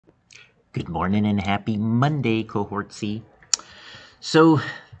Good morning and happy Monday, Cohort C. So,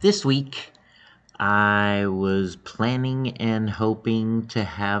 this week I was planning and hoping to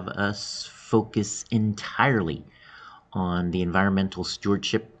have us focus entirely on the environmental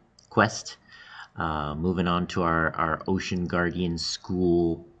stewardship quest, moving on to our Ocean Guardian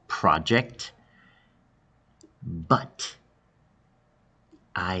School project. But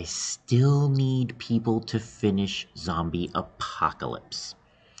I still need people to finish Zombie Apocalypse.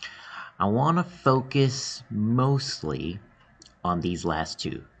 I want to focus mostly on these last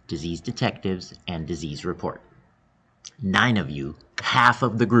two, Disease Detectives and Disease Report. 9 of you, half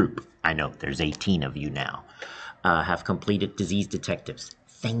of the group, I know there's 18 of you now, have completed Disease Detectives.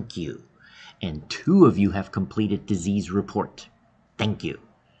 Thank you. And 2 of you have completed Disease Report. Thank you.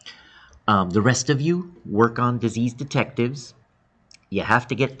 The rest of you work on Disease Detectives. You have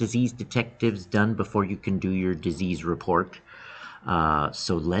to get Disease Detectives done before you can do your Disease Report.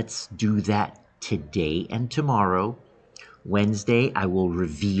 So let's do that today and tomorrow. Wednesday, I will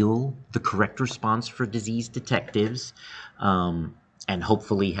reveal the correct response for Disease Detectives, and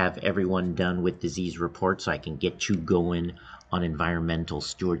hopefully have everyone done with Disease Report so I can get you going on environmental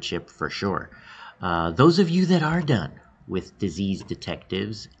stewardship for sure. Those of you that are done with Disease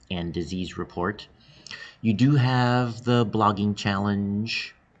Detectives and Disease Report, you do have the blogging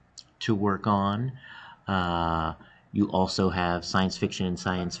challenge to work on. You also have Science Fiction and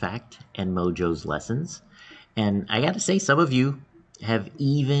Science Fact and Mojo's Lessons. And I got to say, some of you have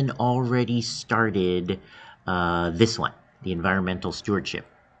even already started this one, the environmental stewardship.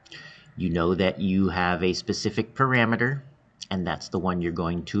 You know that you have a specific parameter, and that's the one you're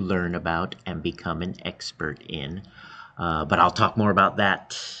going to learn about and become an expert in. But I'll talk more about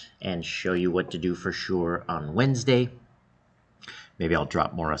that and show you what to do for sure on Wednesday. Maybe I'll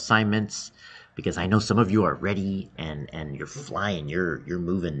drop more assignments because I know some of you are ready and you're flying, you're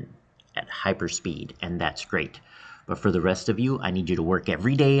moving at hyper speed, and that's great. But for the rest of you, I need you to work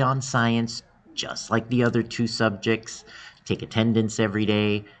every day on science, just like the other 2 subjects. Take attendance every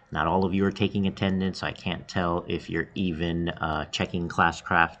day. Not all of you are taking attendance, so I can't tell if you're even checking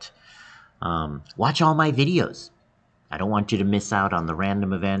Classcraft. Watch all my videos. I don't want you to miss out on the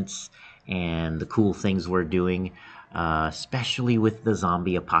random events and the cool things we're doing, especially with the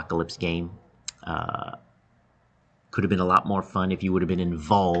zombie apocalypse game. Could have been a lot more fun if you would have been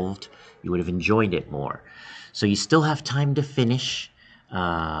involved. You would have enjoyed it more. So you still have time to finish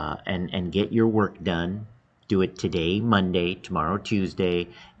and get your work done. Do it today, Monday, tomorrow, Tuesday,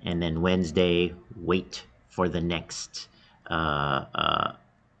 and then Wednesday, wait for the next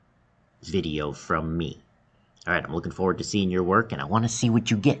video from me. All right, I'm looking forward to seeing your work, and I want to see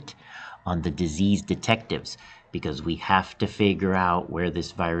what you get on the Disease Detectives, because we have to figure out where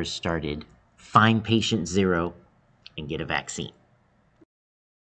this virus started, find patient 0, and get a vaccine.